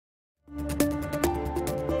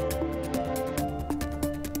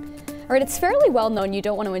All right, it's fairly well known you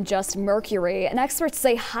don't want to ingest mercury, and experts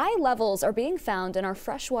say high levels are being found in our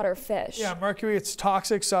freshwater fish. Yeah, mercury, it's a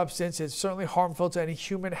toxic substance. It's certainly harmful to any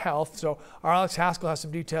human health. So our Alex Haskell has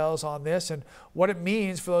some details on this and what it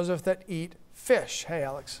means for those of us that eat fish. Hey,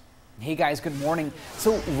 Alex. Hey guys, good morning.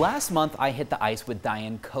 So last month I hit the ice with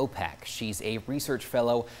Diane Kopak. She's a research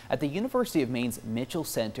fellow at the University of Maine's Mitchell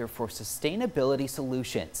Center for Sustainability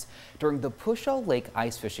Solutions. During the Pushaw Lake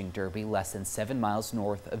ice fishing derby less than 7 miles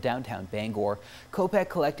north of downtown Bangor, Kopak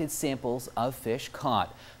collected samples of fish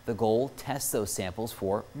caught. The goal, test those samples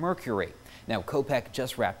for mercury. Now, Kopak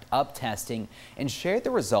just wrapped up testing and shared the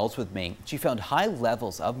results with me. She found high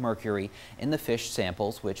levels of mercury in the fish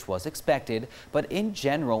samples, which was expected, but in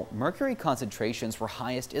general, mercury concentrations were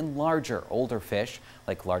highest in larger, older fish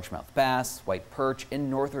like largemouth bass, white perch, and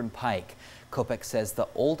northern pike. Kopak says the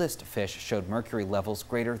oldest fish showed mercury levels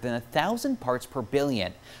greater than 1,000 parts per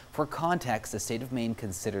billion. For context, the state of Maine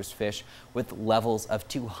considers fish with levels of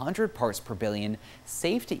 200 parts per billion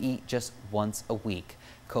safe to eat just once a week.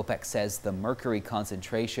 Kopak says the mercury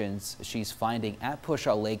concentrations she's finding at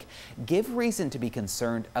Pushaw Lake give reason to be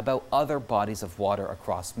concerned about other bodies of water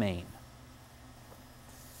across Maine.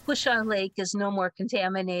 Pushaw Lake is no more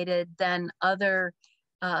contaminated than other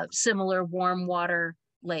similar warm water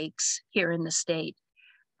lakes here in the state.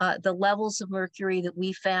 The levels of mercury that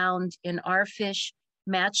we found in our fish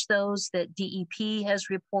match those that DEP has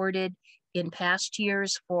reported in past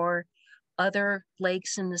years for other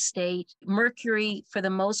lakes in the state. Mercury, for the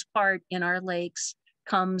most part in our lakes,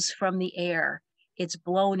 comes from the air. It's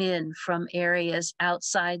blown in from areas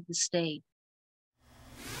outside the state.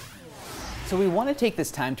 So we want to take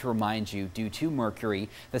this time to remind you, due to mercury,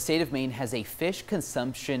 the state of Maine has a fish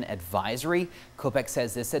consumption advisory. Kopak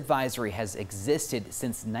says this advisory has existed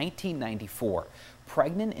since 1994.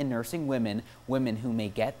 Pregnant and nursing women, women who may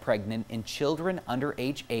get pregnant, and children under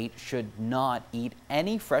age 8 should not eat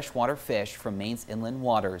any freshwater fish from Maine's inland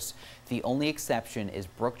waters. The only exception is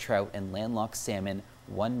brook trout and landlocked salmon,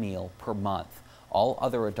 1 meal per month. All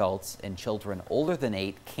other adults and children older than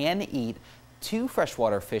 8 can eat 2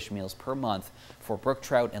 freshwater fish meals per month. For brook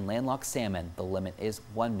trout and landlocked salmon, the limit is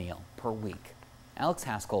 1 meal per week. Alex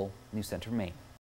Haskell, News Center, Maine.